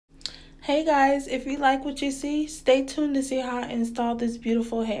Hey guys, if you like what you see, stay tuned to see how I install this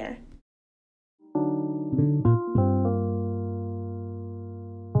beautiful hair.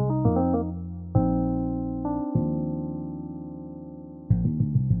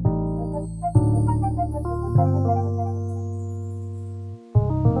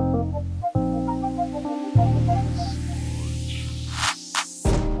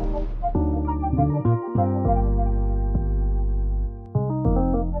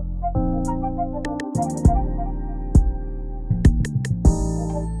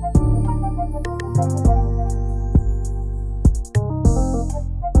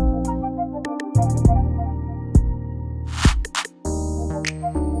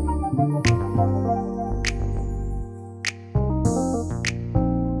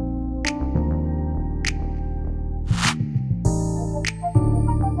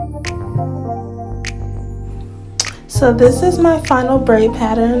 So this is my final braid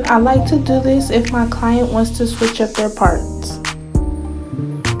pattern. I like to do this if my client wants to switch up their parts.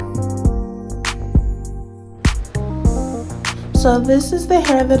 So this is the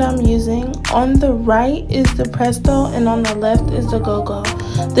hair that I'm using. On the right is the Presto and on the left is the Gogo.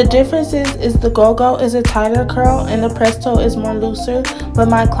 The difference is the Gogo is a tighter curl and the Presto is more looser, but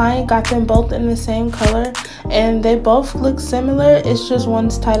my client got them both in the same color and they both look similar. It's just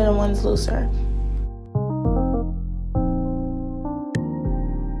one's tighter and one's looser.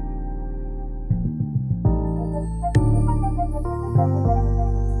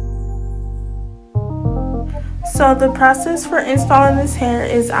 So the process for installing this hair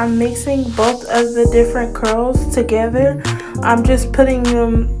is I'm mixing both of the different curls together. I'm just putting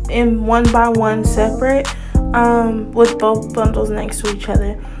them in one by one separate with both bundles next to each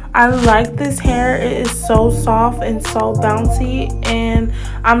other. I like this hair. It is so soft and so bouncy, and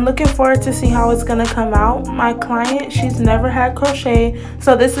I'm looking forward to see how it's gonna come out. My client, she's never had crochet,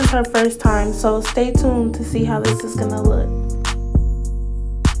 so this is her first time, so stay tuned to see how this is gonna look.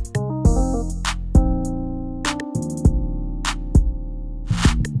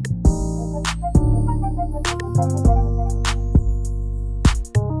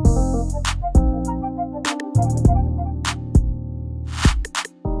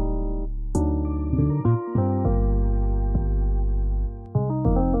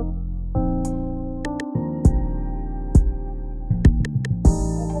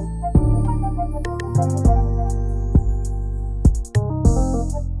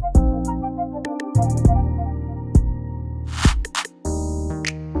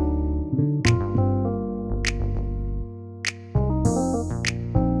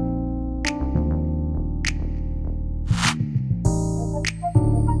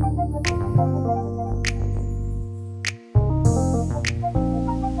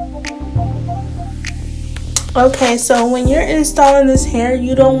 Okay, so when you're installing this hair,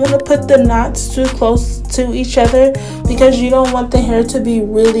 you don't want to put the knots too close to each other because you don't want the hair to be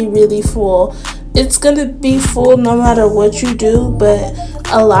really full. It's gonna be full no matter what you do, but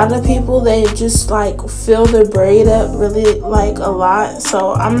a lot of people, they just like fill the braid up really like a lot.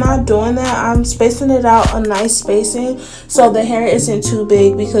 So I'm not doing that. I'm spacing it out a nice spacing so the hair isn't too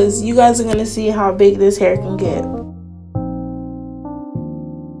big, because you guys are gonna see how big this hair can get.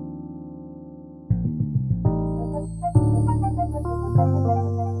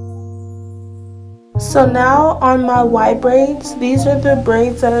 So now on my white braids, these are the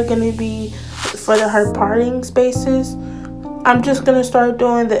braids that are going to be for her parting spaces. I'm just going to start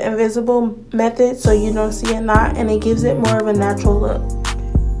doing the invisible method so you don't see a knot, and it gives it more of a natural look.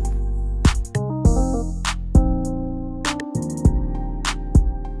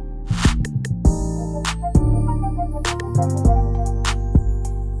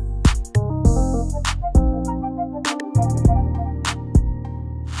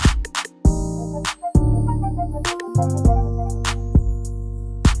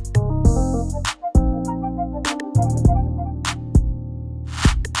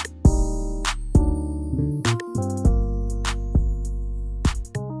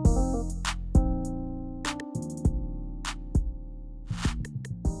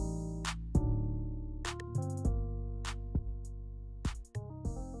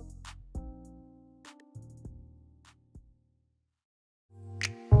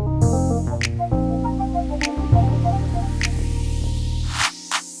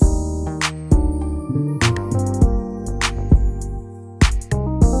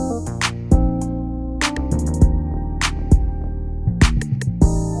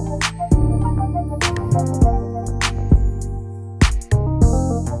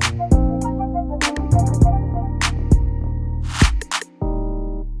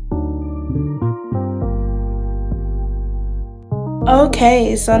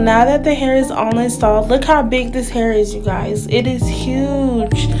 Okay, so now that the hair is all installed, look how big this hair is, you guys. It is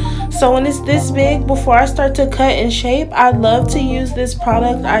huge. So when it's this big, before I start to cut and shape, I love to use this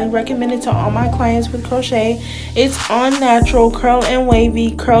product. I recommend it to all my clients with crochet. It's On Natural Curl and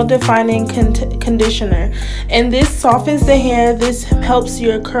Wavy Curl Defining Conditioner. And this softens the hair. This helps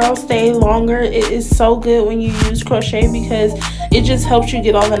your curl stay longer. It is so good when you use crochet because it just helps you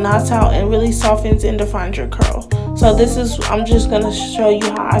get all the knots out and really softens and defines your curl. So this is, I'm just going to show you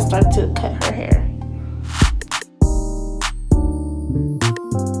how I start to cut her hair.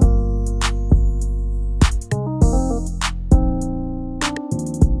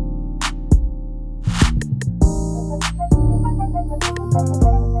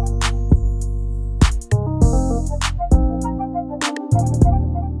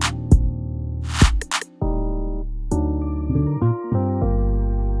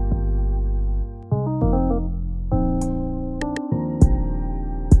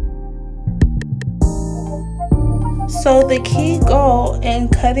 So the key goal in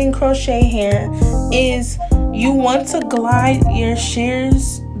cutting crochet hair is you want to glide your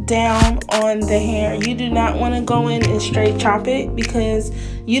shears down on the hair. You do not want to go in and straight chop it because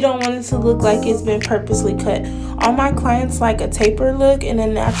you don't want it to look like it's been purposely cut. All my clients like a taper look and a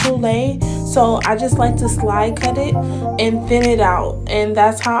natural lay, so I just like to slide cut it and thin it out, and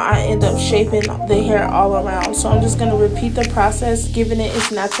that's how I end up shaping the hair all around. So I'm just going to repeat the process, giving it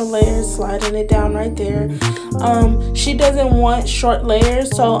its natural layers, sliding it down right there. She doesn't want short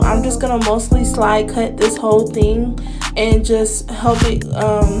layers, so I'm just going to mostly slide cut this whole thing and just help it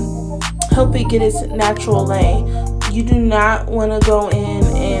get its natural lay. You do not want to go in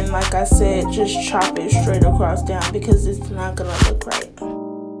and, like I said, just chop it straight across down because it's not going to look right.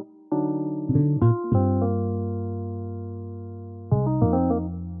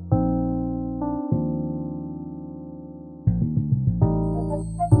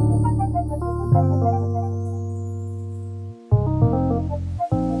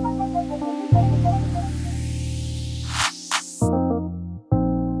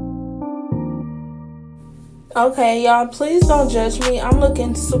 Okay, y'all, please don't judge me. I'm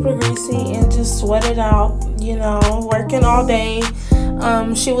looking super greasy and just sweated out, you know, working all day.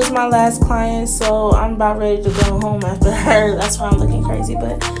 She was my last client, so I'm about ready to go home after her. That's why I'm looking crazy.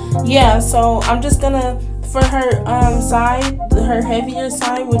 But yeah, so I'm just gonna, for her side, her heavier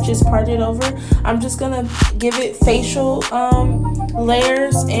side, which is parted over, I'm just gonna give it facial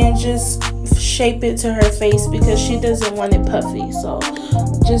layers and just shape it to her face because she doesn't want it puffy. So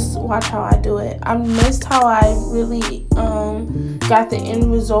just watch how I do it. I missed how I really got the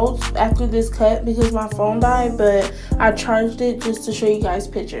end results after this cut because my phone died, but I charged it just to show you guys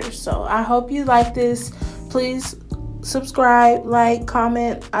pictures. So I hope you like this. Please subscribe, like,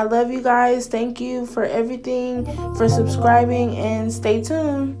 comment. I love you guys. Thank you for everything, for subscribing, and stay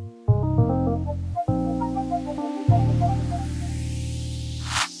tuned.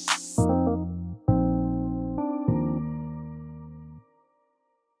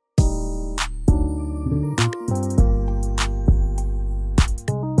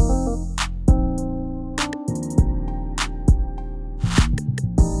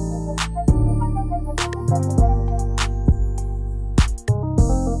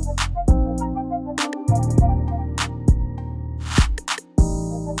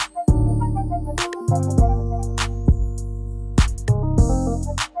 Bye.